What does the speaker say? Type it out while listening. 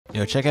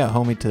Yo, check out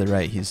homie to the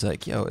right. He's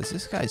like, yo, is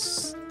this guy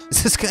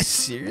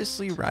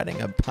seriously riding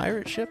a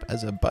pirate ship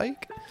as a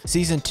bike?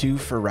 Season 2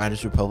 for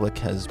Riders Republic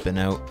has been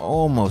out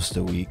almost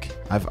a week.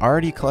 I've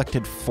already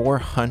collected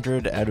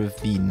 400 out of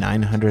the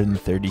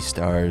 930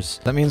 stars.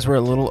 That means we're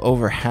a little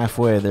over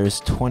halfway.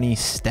 There's 20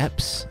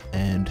 steps,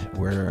 and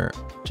we're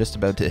just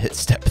about to hit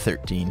step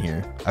 13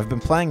 here. I've been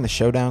playing the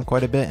showdown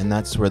quite a bit, and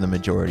that's where the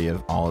majority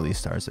of all of these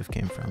stars have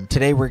came from.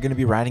 Today we're going to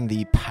be riding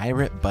the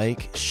pirate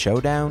bike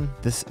showdown.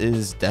 This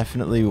is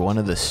definitely one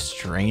of the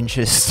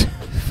strangest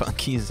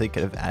funkies they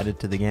could have added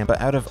to the game,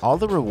 but out of all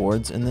the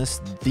rewards in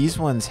this, these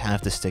ones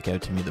have to stick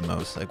out to me the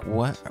most. Like,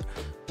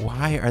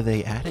 why are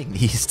they adding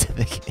these to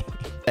the game?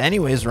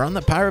 Anyways, we're on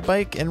the pirate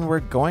bike and we're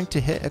going to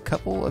hit a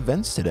couple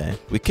events today.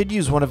 We could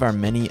use one of our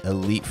many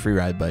elite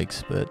freeride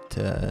bikes, but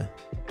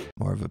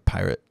more of a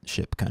pirate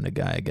ship kind of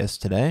guy, I guess,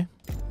 today.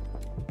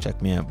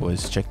 Check me out,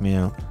 boys. Check me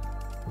out.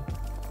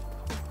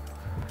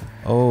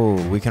 Oh,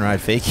 we can ride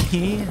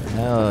fakie?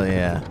 Hell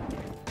yeah.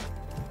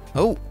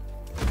 Oh,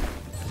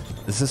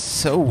 this is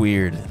so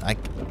weird. I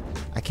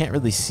can't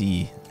really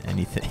see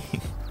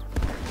anything.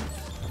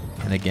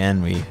 And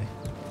again,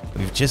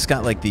 we've just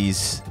got like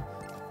these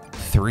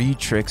 3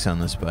 tricks on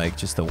this bike.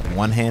 Just a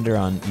one-hander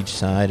on each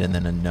side and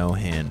then a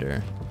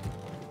no-hander.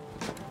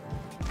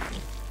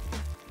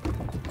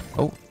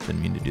 Oh,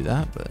 didn't mean to do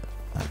that, but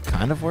that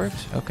kind of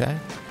worked. Okay.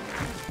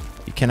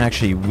 You can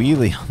actually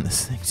wheelie on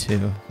this thing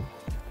too.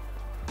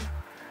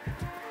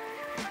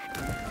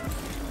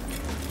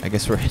 I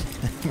guess we're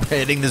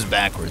hitting this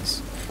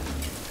backwards.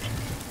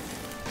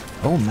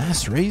 Oh,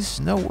 mass race?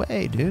 No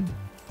way, dude.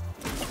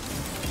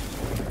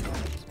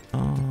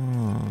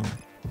 Oh.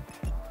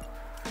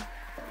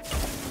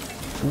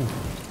 Ooh.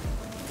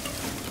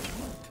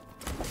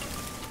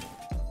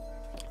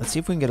 Let's see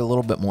if we can get a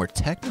little bit more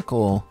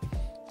technical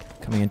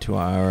coming into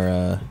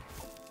our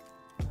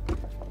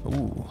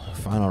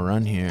final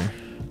run here.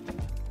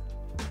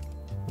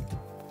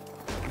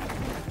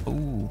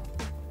 Ooh.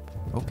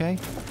 Okay.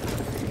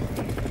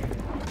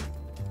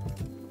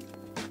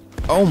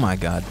 Oh my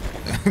god.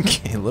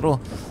 Okay, little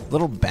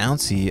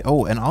bouncy.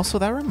 Oh, and also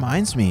that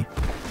reminds me,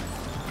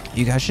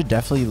 you guys should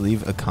definitely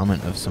leave a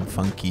comment of some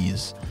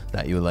funkies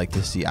that you would like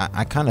to see.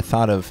 I kind of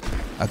thought of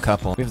a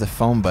couple. We have the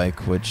foam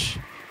bike, which,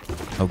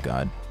 oh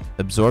god,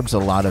 absorbs a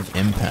lot of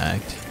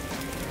impact.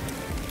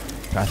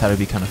 I thought it'd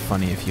be kind of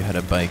funny if you had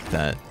a bike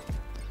that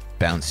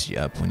bounced you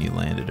up when you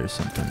landed or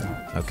something.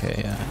 Okay,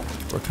 yeah.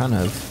 We're kind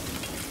of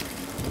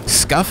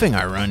scuffing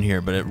our run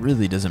here, but it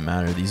really doesn't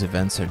matter. These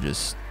events are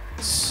just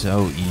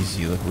so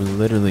easy. Look, we're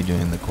literally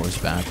doing the course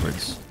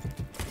backwards.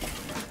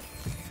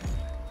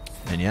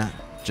 And yeah,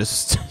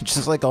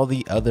 just like all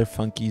the other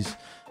funkies,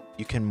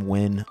 you can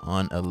win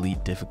on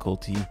elite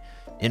difficulty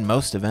in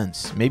most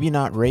events. Maybe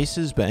not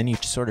races, but any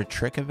sort of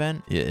trick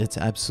event, it's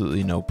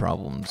absolutely no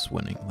problems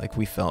winning. Like,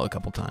 we fell a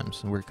couple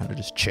times and we're kind of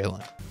just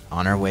chilling.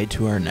 On our way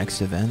to our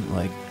next event,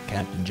 like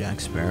Captain Jack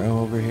Sparrow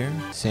over here.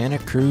 Santa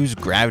Cruz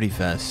Gravity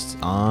Fest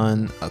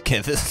on... Okay,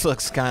 this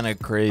looks kind of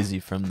crazy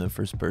from the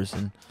first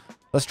person.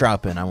 Let's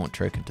drop in. I won't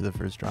trick into the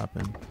first drop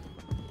in.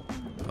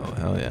 Oh,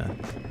 hell yeah.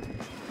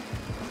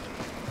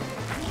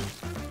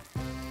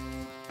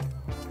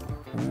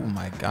 Oh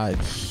my god.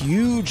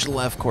 Huge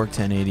left cork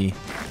 1080.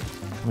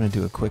 I'm going to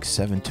do a quick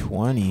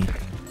 720.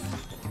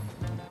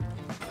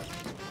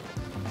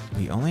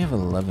 We only have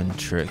 11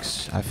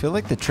 tricks. I feel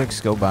like the tricks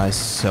go by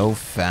so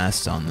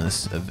fast on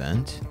this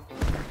event.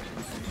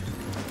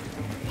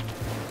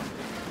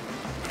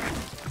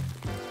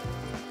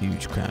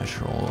 Huge crash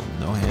roll.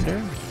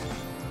 No-hander.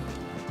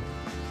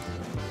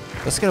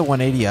 Let's get a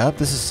 180 up.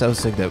 This is so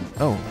sick that...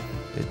 Oh,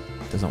 it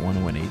doesn't want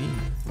a 180.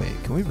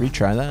 Wait, can we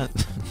retry that?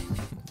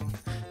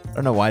 I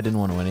don't know why I didn't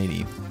want a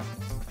 180.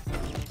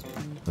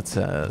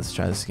 Let's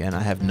try this again.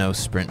 I have no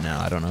sprint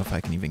now. I don't know if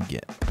I can even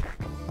get...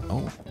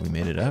 Oh, we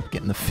made it up.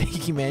 Getting the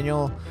fakie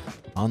manual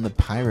on the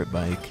pirate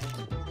bike.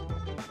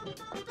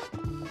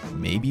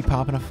 Maybe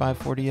popping a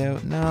 540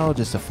 out. No,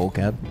 just a full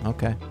cab.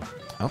 Okay.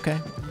 Okay.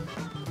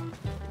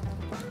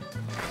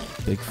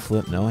 Big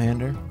flip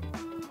no-hander.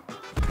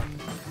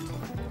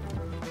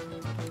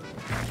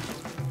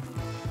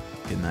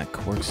 Getting that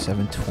cork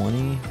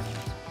 720.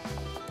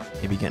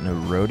 Maybe getting a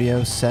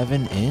rodeo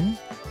 7 in.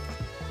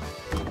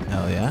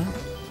 Hell yeah.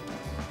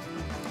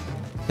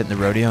 Hitting the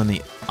rodeo in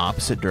the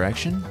opposite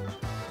direction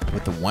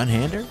with the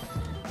one-hander.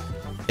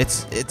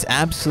 It's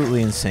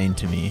absolutely insane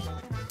to me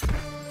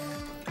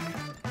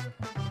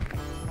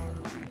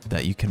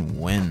that you can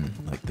win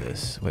like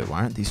this. Wait,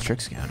 why aren't these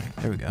tricks counting?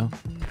 There we go.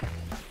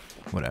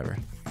 Whatever.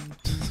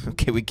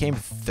 Okay, we came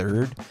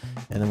 3rd,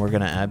 and then we're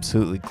going to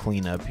absolutely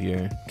clean up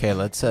here. Okay,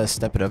 let's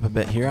step it up a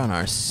bit here on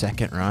our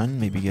second run.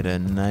 Maybe get a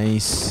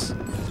nice,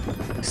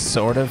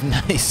 sort of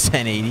nice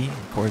 1080,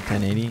 cork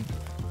 1080.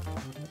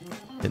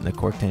 Hitting the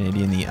cork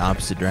 1080 in the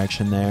opposite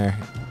direction there.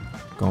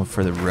 Going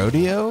for the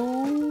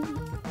rodeo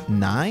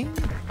 9.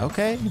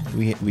 Okay,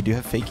 we do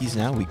have fakies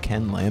now. We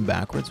can land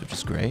backwards, which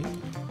is great.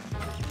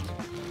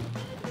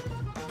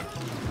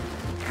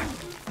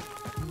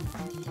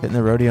 Hitting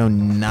the rodeo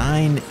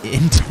 9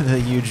 into the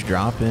huge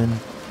drop in.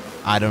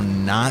 I do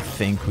not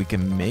think we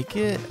can make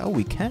it. Oh,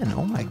 we can.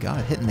 Oh my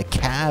god, hitting the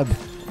cab.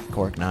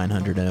 Cork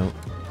 900 out.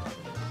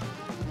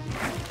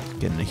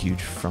 Getting a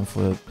huge front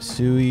flip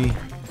Sui.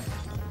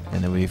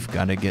 And then we've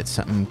got to get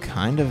something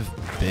kind of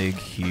big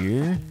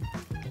here.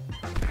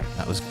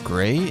 That was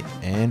great,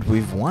 and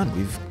we've won.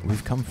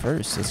 We've come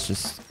first. Let's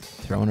just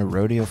throw in a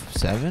rodeo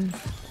 7.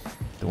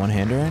 The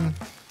one-hander in.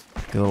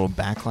 Get a little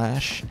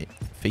backlash.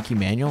 Fakey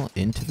manual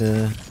into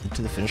the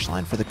finish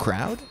line for the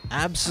crowd.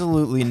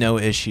 Absolutely no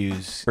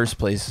issues. First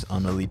place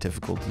on elite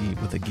difficulty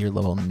with a gear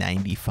level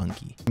 90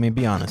 funky. I mean,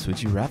 be honest,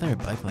 would you rather a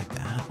bike like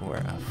that or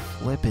a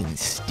flippin'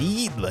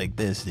 steed like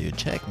this, dude?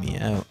 Check me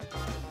out.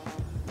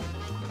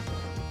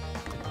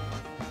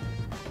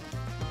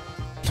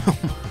 Oh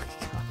my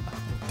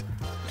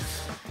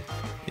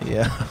god.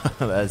 Yeah,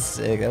 that's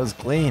sick. That was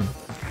clean.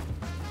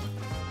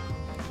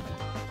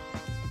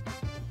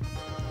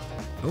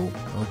 Oh,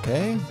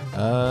 okay.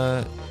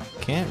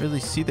 Can't really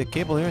see the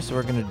cable here, so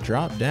we're gonna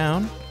drop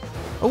down.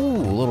 Oh,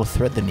 a little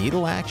thread the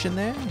needle action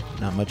there.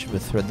 Not much of a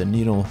thread the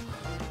needle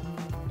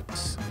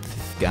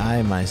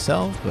guy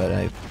myself,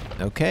 but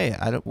okay.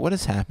 What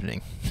is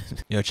happening?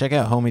 Yo, check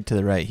out homie to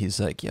the right.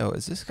 He's like, yo,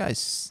 is this guy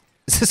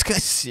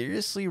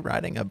seriously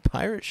riding a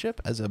pirate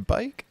ship as a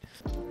bike?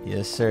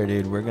 Yes, sir,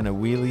 dude. We're gonna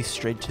wheelie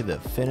straight to the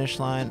finish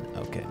line.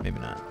 Okay, maybe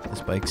not.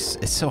 This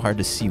bike's—it's so hard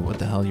to see what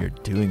the hell you're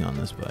doing on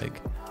this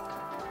bike.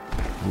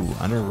 Ooh,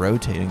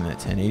 under-rotating that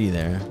 1080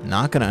 there.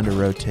 Not going to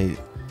under-rotate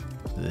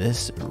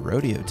this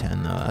Rodeo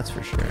 10, though, that's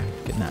for sure.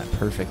 Getting that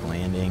perfect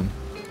landing.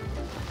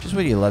 Just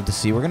what you love to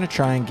see. We're going to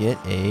try and get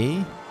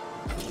a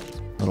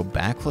little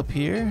backflip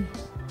here.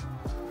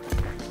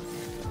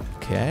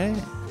 Okay.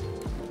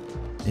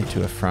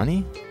 Into a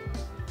fronty.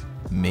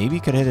 Maybe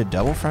could hit a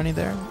double fronty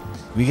there.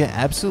 We get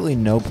absolutely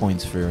no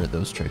points for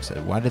those tricks.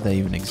 Why did they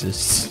even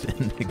exist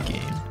in the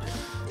game?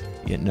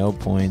 You get no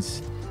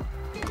points.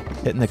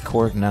 Hitting the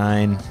cork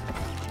 9.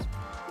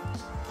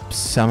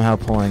 Somehow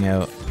pulling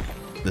out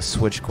the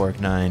switch cork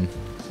 9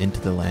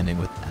 into the landing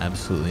with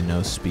absolutely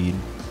no speed.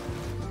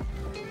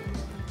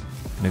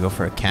 Gonna go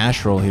for a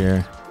cash roll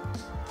here.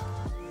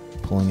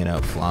 Pulling it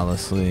out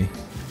flawlessly.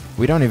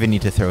 We don't even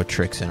need to throw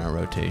tricks in our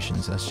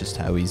rotations. That's just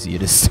how easy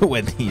it is to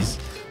win these.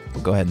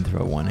 We'll go ahead and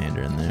throw a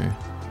one-hander in there.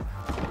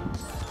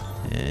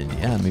 And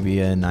yeah, maybe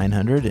a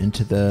 900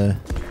 into the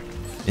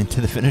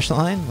finish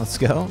line. Let's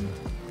go.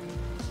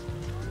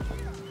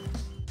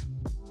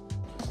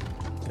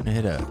 Gonna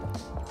hit a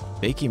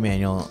Bakey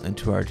manual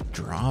into our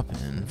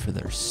drop-in for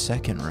their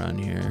second run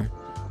here.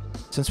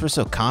 Since we're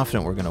so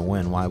confident we're gonna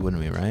win, why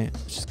wouldn't we, right?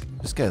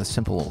 Just get a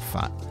simple little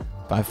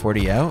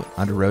 540 out,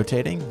 under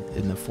rotating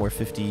in the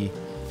 450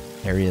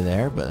 area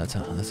there, but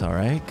that's all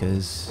right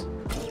because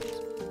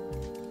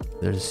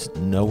there's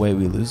no way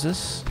we lose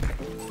this.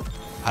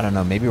 I don't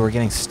know. Maybe we're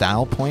getting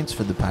style points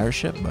for the pirate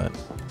ship, but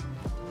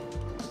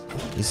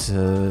this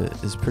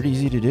is pretty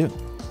easy to do.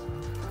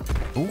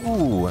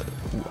 Ooh,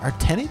 our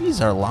 1080s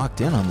are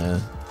locked in on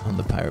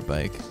the pirate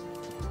bike.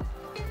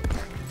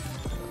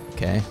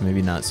 Okay,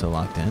 maybe not so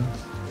locked in.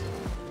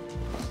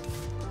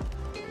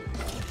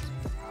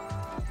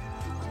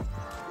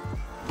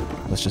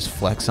 Let's just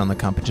flex on the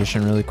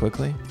competition really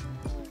quickly.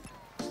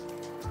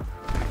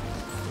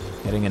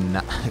 Getting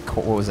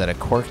what was that, a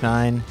cork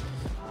 9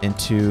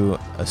 into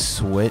a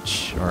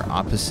switch or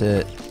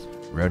opposite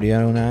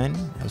rodeo 9.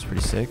 That was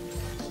pretty sick.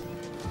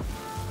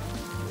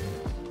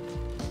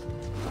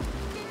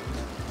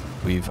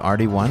 We've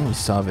already won. We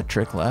still have a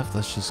trick left.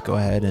 Let's just go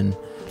ahead and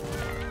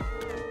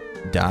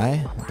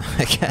die.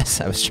 I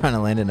guess I was trying to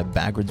land in a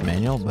backwards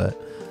manual,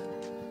 but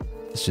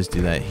let's just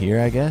do that here,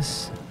 I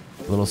guess.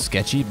 A little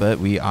sketchy, but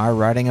we are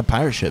riding a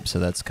pirate ship, so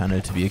that's kind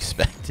of to be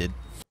expected.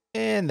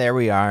 And there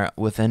we are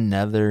with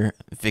another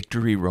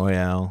victory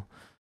royale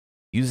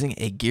using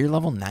a gear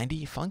level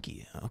 90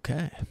 funky.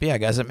 Okay. But yeah,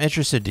 guys, I'm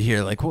interested to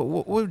hear, like,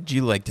 what would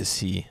you like to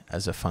see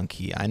as a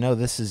funky? I know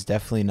this is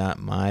definitely not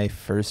my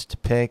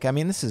first pick. I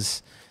mean,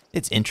 it's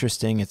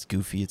interesting, it's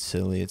goofy, it's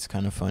silly, it's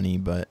kind of funny,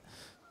 but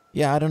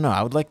yeah, I don't know.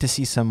 I would like to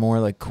see some more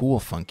like cool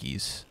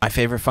funkies. My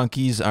favorite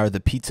funkies are the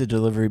pizza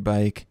delivery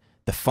bike.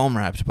 The foam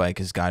wrapped bike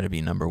has got to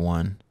be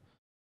 #1.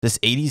 This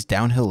 80s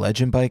downhill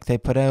legend bike they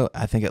put out,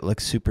 I think it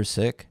looks super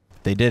sick.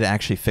 They did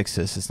actually fix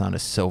this. It's not a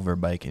silver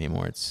bike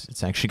anymore.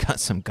 It's actually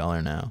got some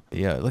color now. But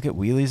yeah, look at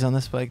wheelies on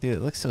this bike, dude.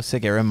 It looks so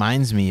sick. It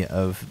reminds me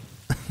of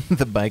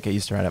the bike I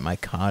used to ride at my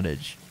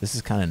cottage. This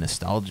is kind of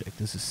nostalgic.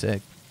 This is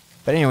sick.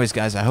 But anyways,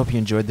 guys, I hope you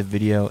enjoyed the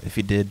video. If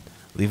you did,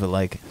 leave a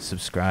like,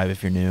 subscribe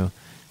if you're new.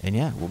 And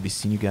yeah, we'll be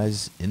seeing you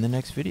guys in the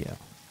next video.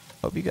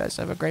 Hope you guys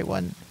have a great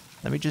one.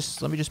 Let me just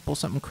pull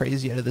something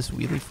crazy out of this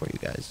wheelie for you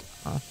guys.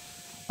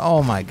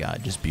 Oh my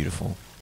god, just beautiful.